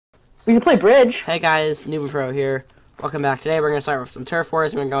We can play bridge. Hey guys, Noob Pro here. Welcome back. Today we're going to start with some turf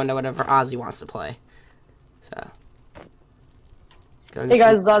wars and we're going to whatever Ozzy wants to play. So. Hey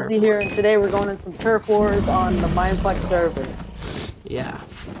guys, it's Ozzy here, and today we're going in some turf wars on the Mineplex server. Yeah.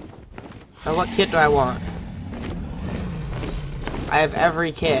 Now what kit do I want? I have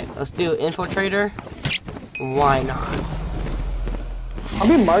every kit. Let's do Infiltrator. Why not? I'll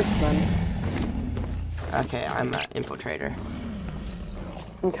be Marksman. Okay, I'm an Infiltrator.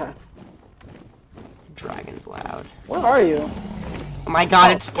 Okay. Dragon's loud. Where are you? Oh my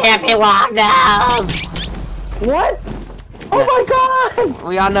god, it's Stampy Lockdown! What? Oh my god!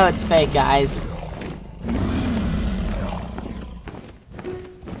 We all know it's fake, guys.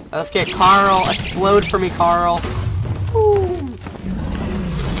 Let's get Carl. Explode for me, Carl. Ooh.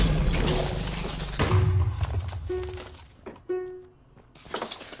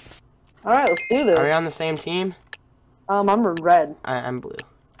 Alright, let's do this. Are we on the same team? I'm red. I'm blue.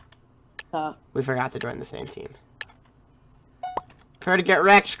 We forgot to join the same team. Try to get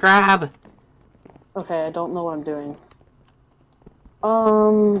wrecked, Scrab! Okay, I don't know what I'm doing.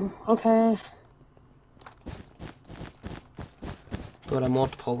 Okay. Build a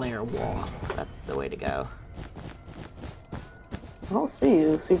multiple layer wall. That's the way to go. I don't see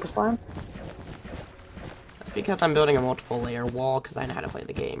you, Super Slime. That's because I'm building a multiple layer wall because I know how to play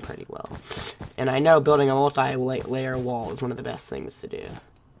the game pretty well. And I know building a multi-layer wall is one of the best things to do.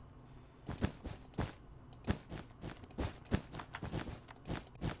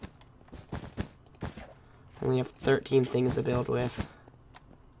 And we have 13 things to build with.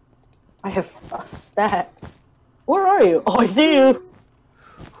 I have a stat. Where are you? Oh, I see you!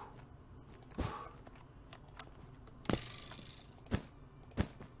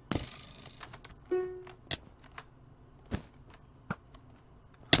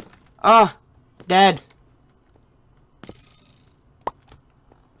 Ah! Dead!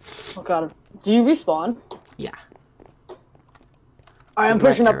 Oh god. Do you respawn? Yeah. Alright, I'm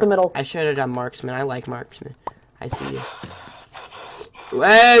pushing up the middle. I should have done Marksman. I like Marksman. I see you.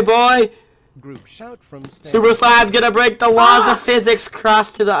 Hey, boy! Group shout from Super Slab, gonna break the laws of physics.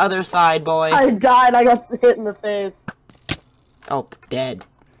 Cross to the other side, boy. I died. I got hit in the face. Oh, dead.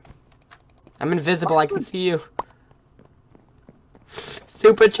 I'm invisible. I can see you.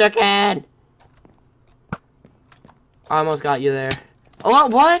 Super Chicken! Almost got you there. Oh,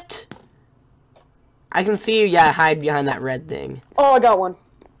 what? I can see you. Yeah, hide behind that red thing. Oh, I got one.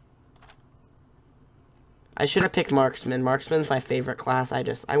 I should have picked Marksman. Marksman's my favorite class. I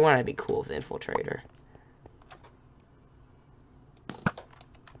want to be cool with Infiltrator.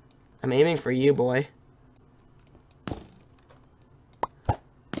 I'm aiming for you, boy.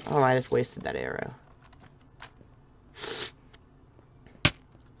 Oh, I just wasted that arrow.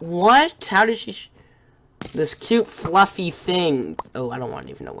 What? How did she... This cute, fluffy thing. Oh, I don't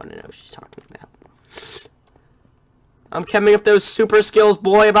even know what to know what she's talking about. I'm coming with those super skills,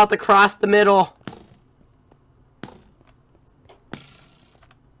 boy, about to cross the middle.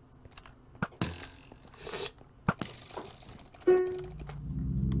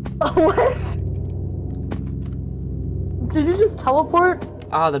 What? Did you just teleport?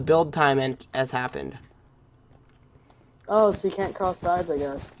 Oh, the build time has happened. Oh, so you can't cross sides, I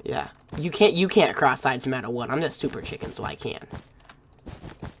guess. Yeah. You can't cross sides no matter what. I'm just Super Chicken, so I can.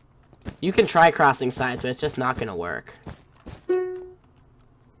 You can try crossing sides, but it's just not gonna work.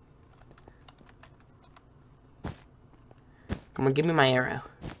 Come on, give me my arrow.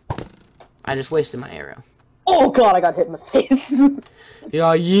 I just wasted my arrow. Oh god, I got hit in the face.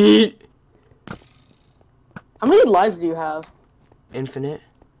 Yeah, yeet! How many lives do you have? Infinite.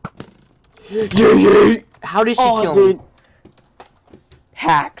 Yeet! How did she kill me?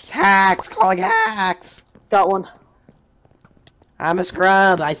 Hacks! Hacks! Calling hacks! Got one. I'm a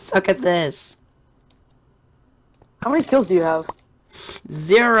scrub. I suck at this. How many kills do you have?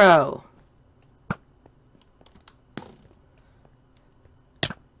 0.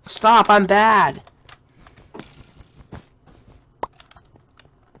 Stop, I'm bad.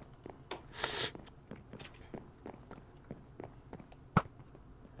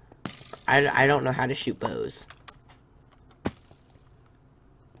 I don't know how to shoot bows.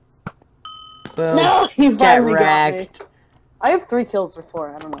 Boom. No, you Get finally wrecked. got me. I have 3 kills for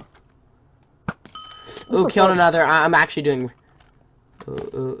 4. I don't know. Ooh, killed another. I'm actually doing.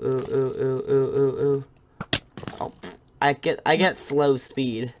 Ooh. Oh, I get slow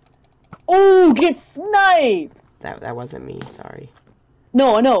speed. Oh, get sniped! That wasn't me. Sorry.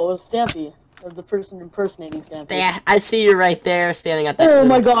 No, I know it was Stampy, the person impersonating Stampy. Yeah, I see you right there, standing at that. Oh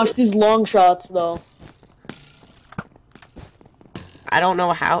my gosh, these long shots though. I don't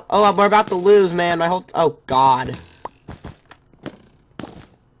know how. Oh, we're about to lose, man. My whole. Oh God.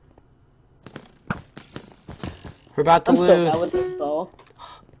 We're about to I'm so lose. bad with this bow.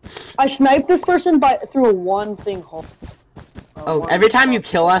 I sniped this person through a one thing hole. Oh, every time you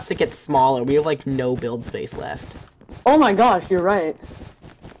kill us, it gets smaller. We have like no build space left. Oh my gosh, you're right.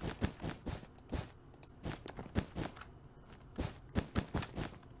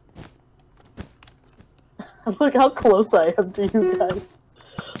 Look how close I am to you guys.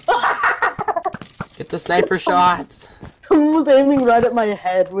 Get the sniper shots. Someone was aiming right at my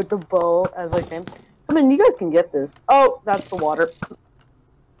head with the bow as I came. I mean, you guys can get this. Oh, that's the water.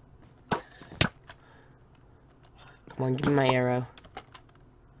 Come on, give me my arrow.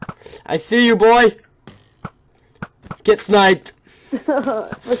 I see you, boy. Get sniped.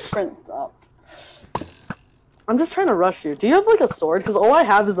 The sprint stopped. I'm just trying to rush you. Do you have like a sword? Because all I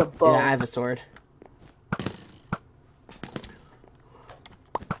have is a bow. Yeah, I have a sword.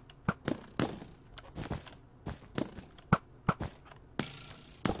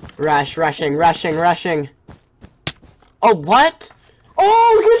 Rushing. Oh, what?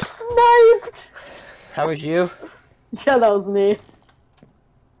 Oh, get sniped! How was you? Yeah, that was me.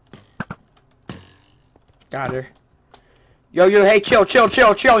 Got her. Yo, hey, chill.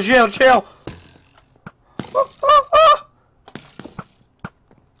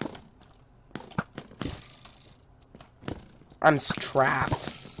 I'm trapped.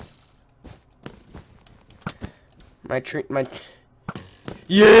 My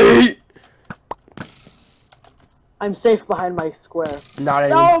Yay! I'm safe behind my square. Not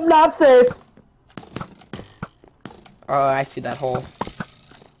any. No, I'm not safe. Oh, I see that hole.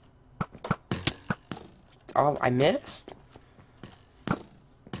 Oh, I missed.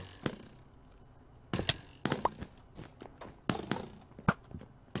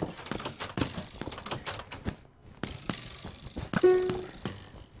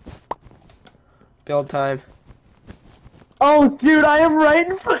 Build time. Oh, dude, I am right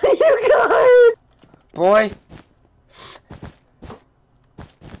in front of you guys. Boy.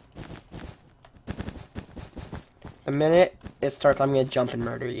 The minute it starts, I'm gonna jump and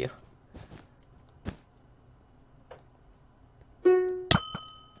murder you.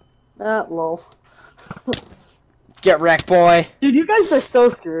 Lol. Get wrecked, boy. Dude, you guys are so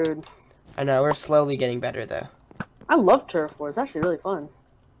screwed. I know, we're slowly getting better, though. I love Turf War. It's actually really fun.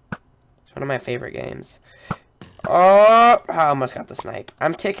 It's one of my favorite games. Oh, I almost got the snipe.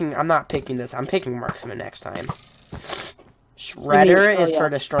 I'm not picking this. I'm picking Marksman next time. Shredder is for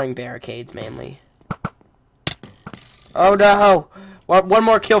destroying barricades, mainly. Oh, no. One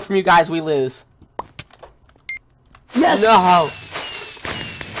more kill from you guys, we lose. Yes! No.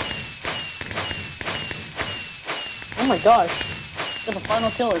 Oh my gosh. Got the final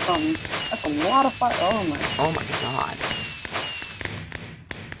kill or something. That's a lot of fire. Oh my god.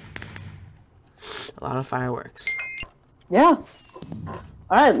 A lot of fireworks. Yeah.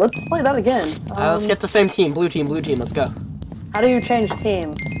 Alright, let's play that again. Let's get the same team. Blue team, let's go. How do you change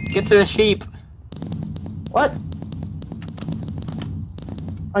team? Get to the sheep. What?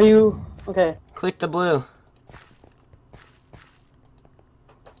 Are you... Okay. Click the blue.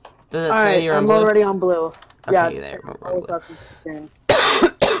 Does it say Alright, you're on I'm blue? already on blue. Okay, Yeah, there. we're on blue.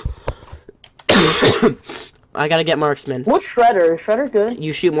 I gotta get marksman. What's Shredder? Is Shredder good?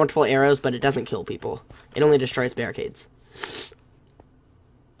 You shoot multiple arrows, but it doesn't kill people. It only destroys barricades.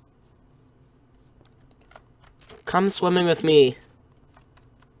 Come swimming with me.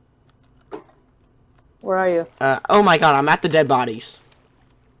 Where are you? Oh my god, I'm at the dead bodies.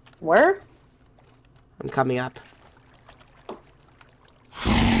 Where? I'm coming up.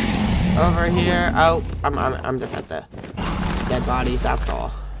 Over here. Oh, I'm just at the dead bodies, that's all.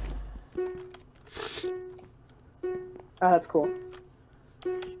 Oh, that's cool.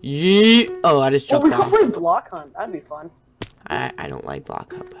 Yeet! Oh, I just jumped we could off. play Block Hunt. That'd be fun. I don't like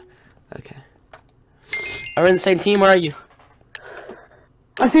block hunt. Okay. Are we in the same team? Where are you?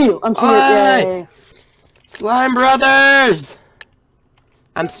 I see you. I'm seeing Hey! it. Yay. Slime Brothers!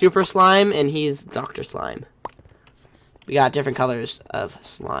 I'm Super Slime, and he's Dr. Slime. We got different colors of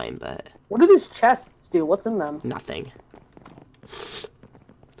slime, but... What do these chests do? What's in them? nothing.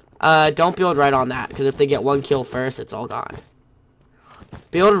 Don't build right on that, because if they get one kill first, it's all gone.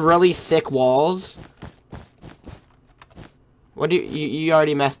 Build really thick walls. What do you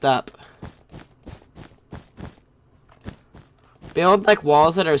already messed up. Build, like,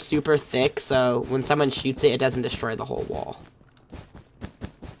 walls that are super thick, so when someone shoots it, it doesn't destroy the whole wall.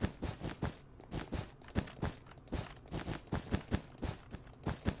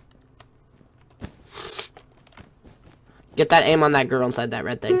 Get that aim on that girl inside that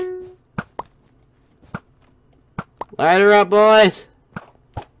red thing. Light her up, boys!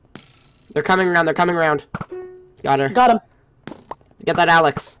 They're coming around, Got her. Got him. Get that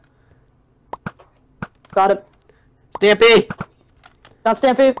Alex. Got him. Stampy! Got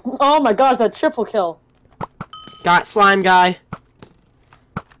Stampy. Oh my gosh, that triple kill. Got slime guy.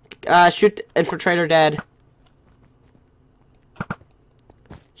 Shoot infiltrator dead.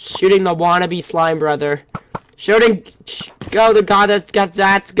 Shooting the wannabe slime brother. Shooting. Go the god that's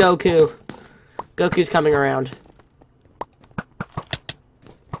Goku. Goku's coming around.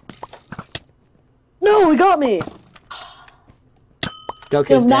 No, he got me.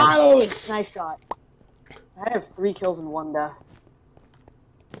 Goku's dead. Nice. Nice shot. I have 3 kills and 1 death.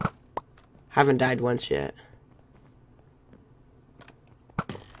 Haven't died once yet.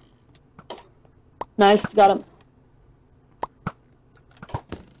 Nice, got him.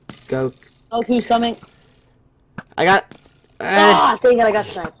 Go. Goku's coming. I got. Ah, dang it, I got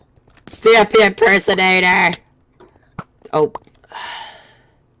sniped. Stampy impersonator. Oh.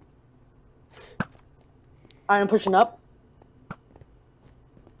 Alright, I'm pushing up.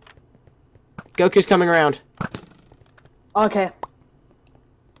 Goku's coming around. Okay.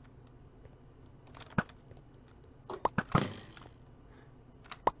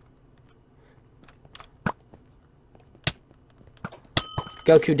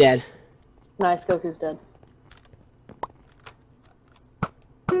 Goku dead. Nice, Goku's dead.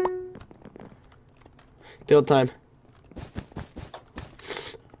 Build time.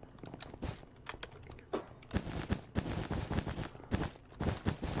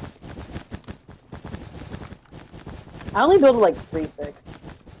 I only build like 3 thick.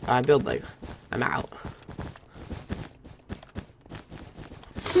 I build like. I'm out.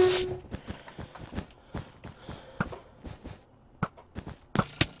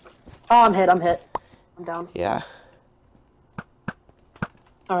 Oh, I'm hit, I'm hit. I'm down. Yeah.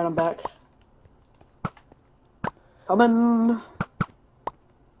 Alright, I'm back. Coming.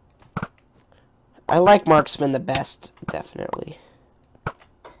 I like marksman the best, definitely.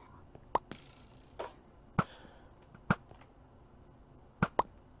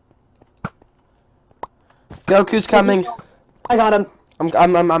 Goku's coming. I got him.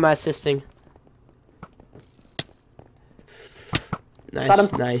 I'm assisting. Nice, Got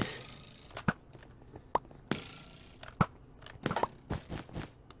him. nice.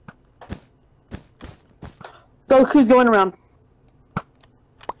 Goku's going around.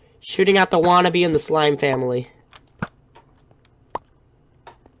 Shooting out the wannabe and the slime family.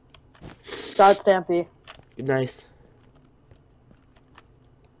 Got Stampy. Nice.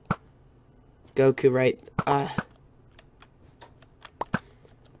 Goku, right? Got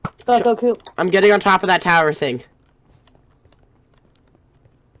Goku. I'm getting on top of that tower thing.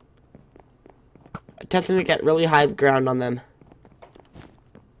 Attempting to get really high ground on them.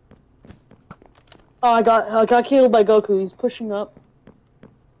 Oh, I got killed by Goku. He's pushing up.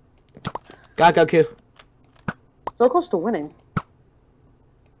 Got Goku. So close to winning.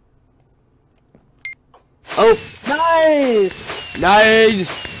 Oh! Nice!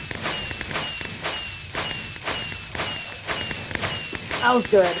 Nice! That was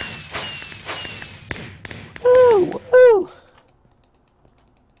good. Woo! Woo!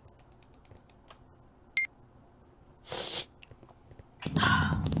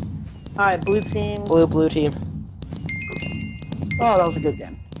 Alright, blue team. Blue team. Oh, that was a good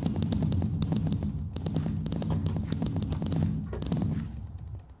game.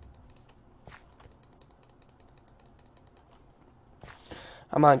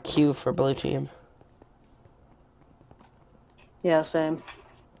 I'm on cue for blue team. Yeah, same.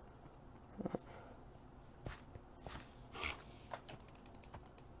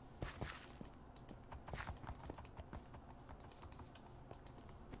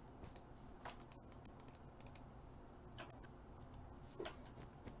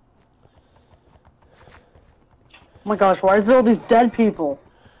 Oh my gosh, why is there all these dead people?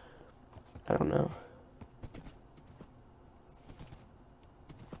 I don't know.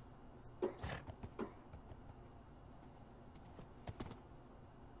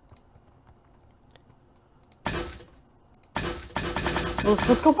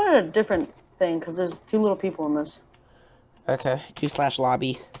 Let's go find a different thing, because there's too little people in this. Okay,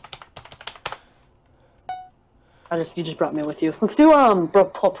 2/lobby. You just brought me with you. Let's do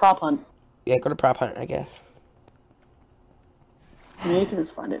prop hunt. Yeah, go to prop hunt, I guess. I mean, you can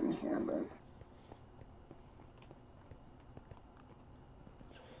just find it in here, but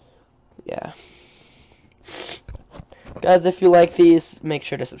Yeah. Guys, if you like these, make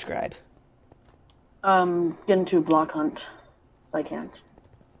sure to subscribe. get into block hunt. I can't.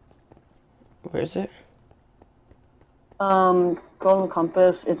 Where is it? Go on the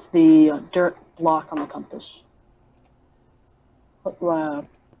compass. It's the dirt block on the compass.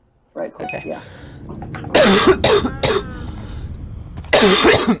 Right click. Okay. Yeah.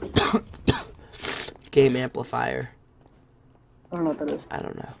 Game amplifier. I don't know what that is. I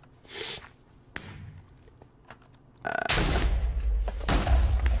don't know.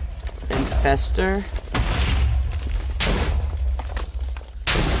 Infester.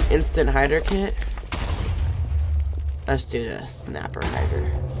 Instant hider kit. Let's do the snapper hider.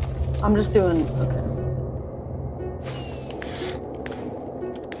 I'm just doing. Okay.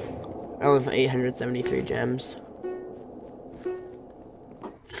 Oh, with 873 gems.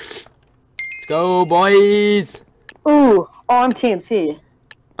 Let's go, boys! Ooh! Oh, I'm TNT.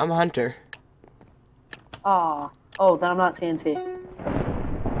 I'm a hunter. Ah. Oh, then I'm not TNT.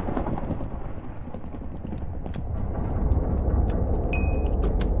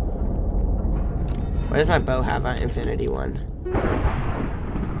 Why does my bow have an infinity one?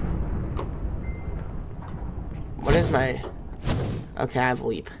 What is my... Okay, I have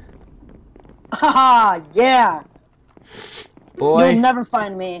leap. Haha! Yeah! Boy, You'll never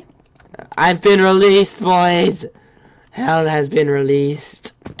find me. I've been released, boys! Hell has been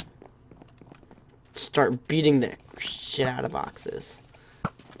released. Start beating the shit out of boxes.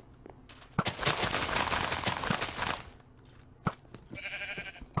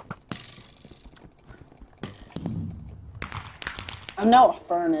 I'm now a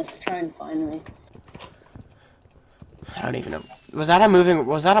furnace. Try and find me. I don't even know. Was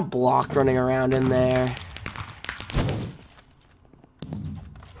that a block running around in there?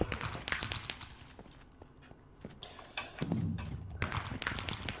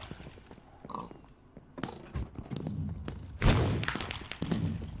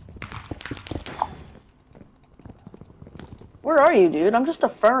 Where are you, dude? I'm just a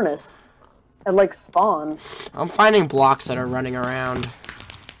furnace. At, like, spawn. I'm finding blocks that are running around.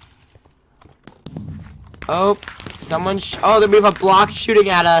 Oh, oh, we have a block shooting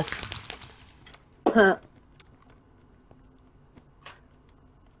at us.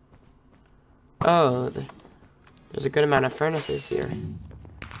 Oh, there's a good amount of furnaces here.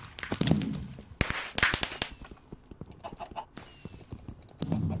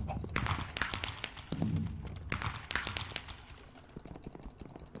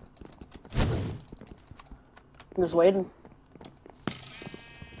 I'm just waiting.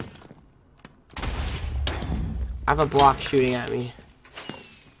 I have a block shooting at me.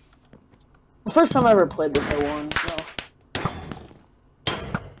 The first time I ever played this, I won. So.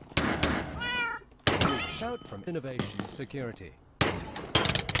 Shout from Innovation Security.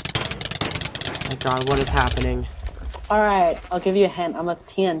 My God, what is happening? Alright, I'll give you a hint. I'm a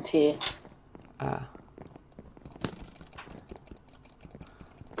TNT.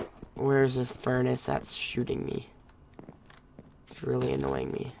 Where's this furnace that's shooting me? It's really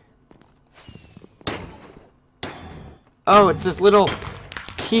annoying me. Oh, it's this little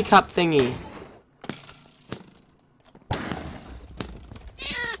teacup thingy.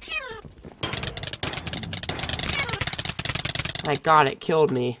 My God, it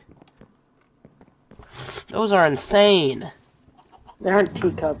killed me. Those are insane. They aren't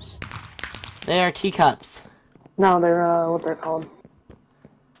teacups. They are teacups. No, they're, what they're called.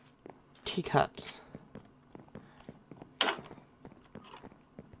 Teacups.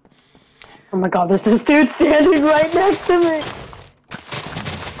 Oh my God, there's this dude standing right next to me!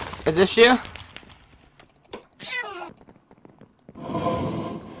 Is this you?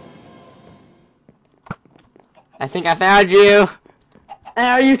 I think I found you. And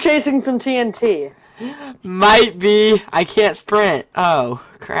are you chasing some TNT? Might be. I can't sprint. Oh,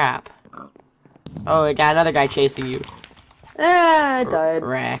 crap. Oh, I got another guy chasing you. I died.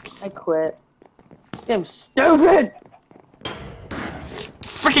 Wrecked. I quit. This game's stupid!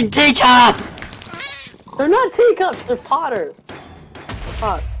 Freaking teacup! They're not teacups, they're potters. They're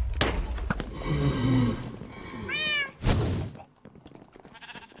pots.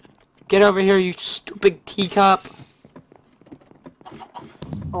 Get over here, you stupid teacup.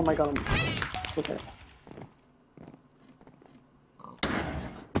 Oh my God. Okay.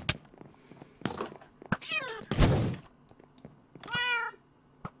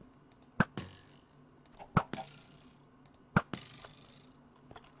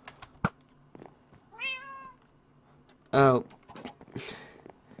 Oh.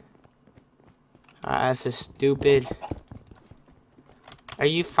 This is stupid. Are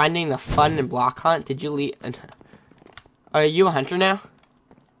you finding the fun in block hunt? Did you leave? Are you a hunter now?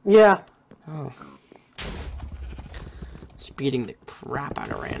 Yeah. Oh. Just beating the crap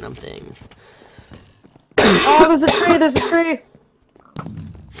out of random things. Oh, there's a tree, there's a tree!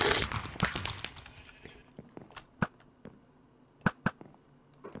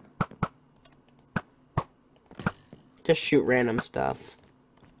 Just shoot random stuff.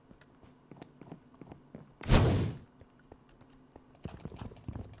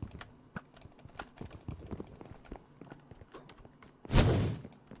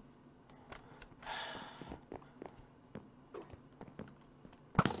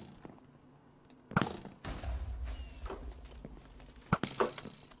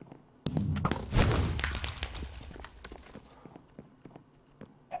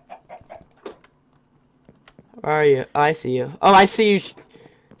 Where are you? Oh, I see you. Oh, I see you.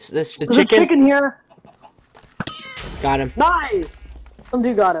 This the There's chicken. a chicken here. Got him. Nice. Some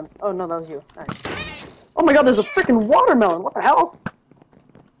dude got him. Oh no, that was you. Nice. Oh my god, there's a freaking watermelon. What the hell?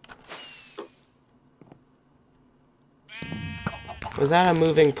 Was that a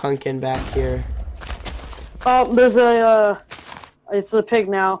moving pumpkin back here? Oh, there's a it's a pig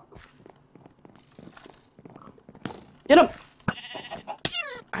now. Get him.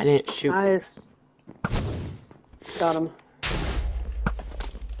 I didn't shoot. Nice. Got him.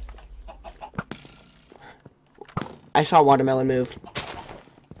 I saw watermelon move.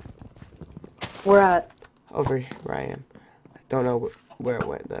 We're at. Over where I am. I don't know where it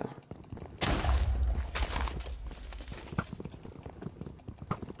went though.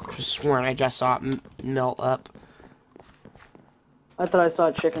 Just sworn I just saw it melt up. I thought I saw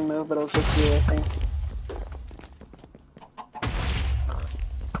a chicken move, but it was just you, I think.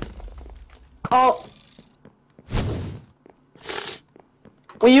 Oh!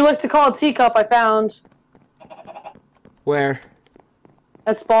 What you like to call a teacup, I found. Where?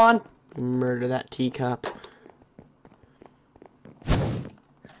 At spawn. Murder that teacup.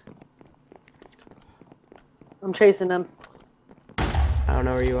 I'm chasing him. I don't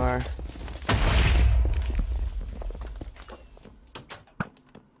know where you are.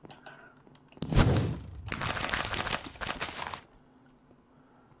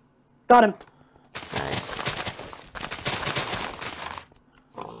 Got him. Nice.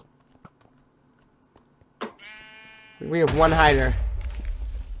 We have one hider.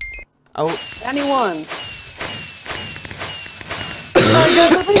 Oh. Anyone. Alright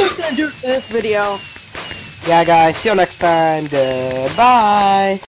guys, I think that's gonna do it for this video. Yeah, guys. See you next time. Goodbye.